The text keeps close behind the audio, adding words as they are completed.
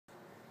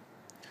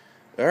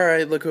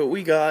Alright, look what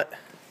we got.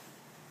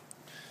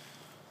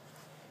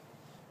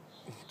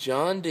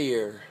 John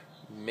Deere,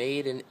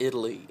 made in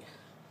Italy.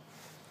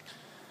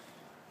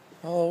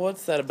 Oh,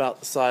 what's that about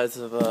the size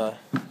of,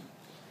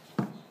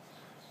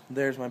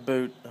 there's my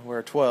boot. I wear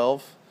a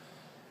 12.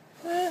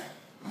 It's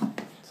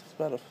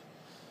about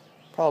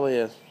probably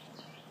a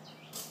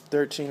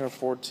 13 or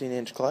 14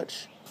 inch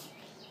clutch.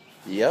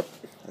 Yep,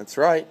 that's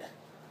right.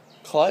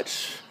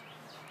 Clutch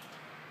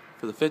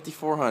for the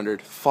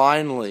 5400.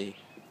 Finally.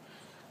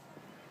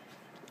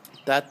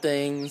 That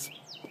thing's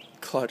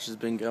clutch has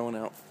been going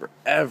out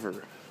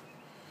forever.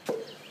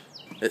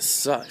 It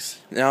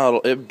sucks. Now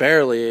it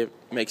barely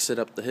makes it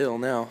up the hill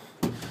now.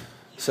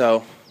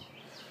 So,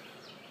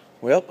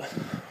 well,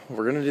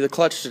 we're going to do the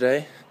clutch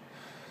today.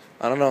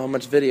 I don't know how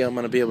much video I'm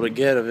going to be able to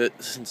get of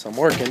it since I'm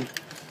working,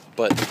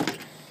 but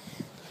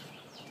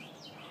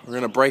we're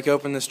going to break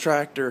open this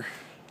tractor.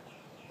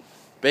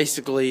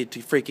 Basically, to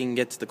freaking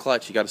get to the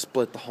clutch, you got to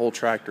split the whole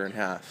tractor in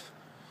half.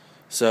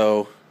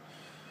 So,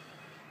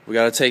 we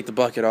got to take the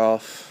bucket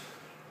off.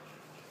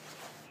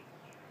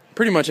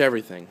 Pretty much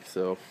everything.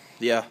 So,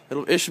 yeah,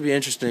 it should be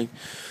interesting.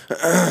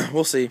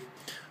 We'll see.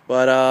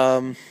 But,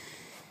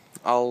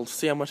 I'll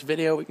see how much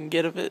video we can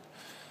get of it.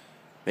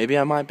 Maybe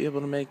I might be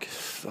able to make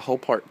the whole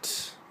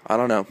part. I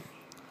don't know.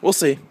 We'll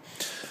see.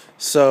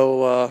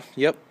 So,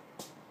 yep.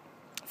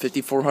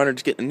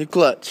 5400's getting a new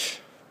clutch.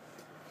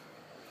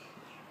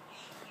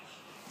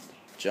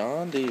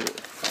 John Deere.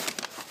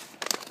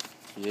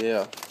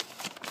 Yeah.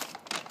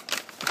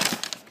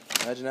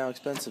 Imagine how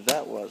expensive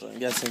that was. I'm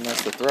guessing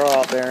that's the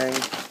throwout bearing.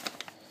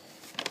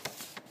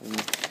 And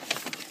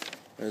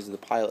there's the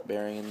pilot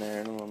bearing in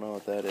there. I don't know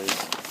what that is.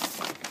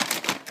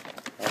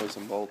 Probably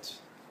some bolts.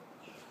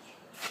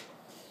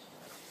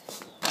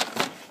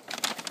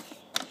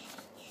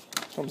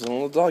 Comes in a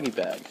little doggy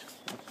bag.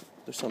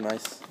 They're so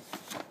nice.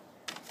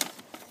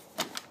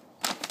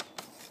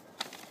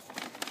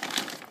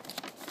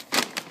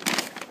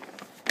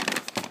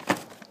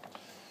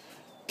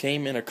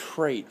 Came in a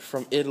crate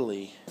from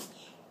Italy.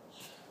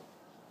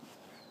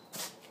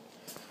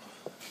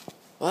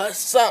 Well, that's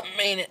something,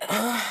 ain't it?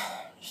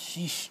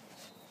 Sheesh.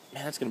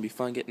 Man, it's gonna be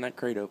fun getting that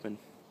crate open.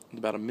 There's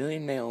about 1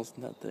 million nails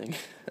in that thing.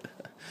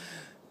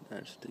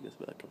 That should take us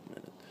back a couple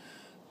minutes.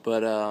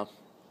 But,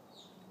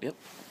 yep.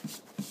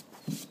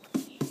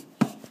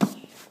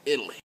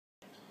 Italy.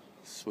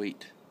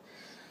 Sweet.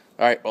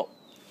 Alright, well,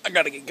 I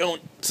gotta get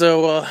going.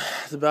 So,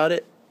 that's about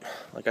it.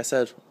 Like I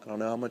said, I don't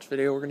know how much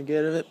video we're gonna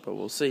get of it, but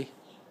we'll see.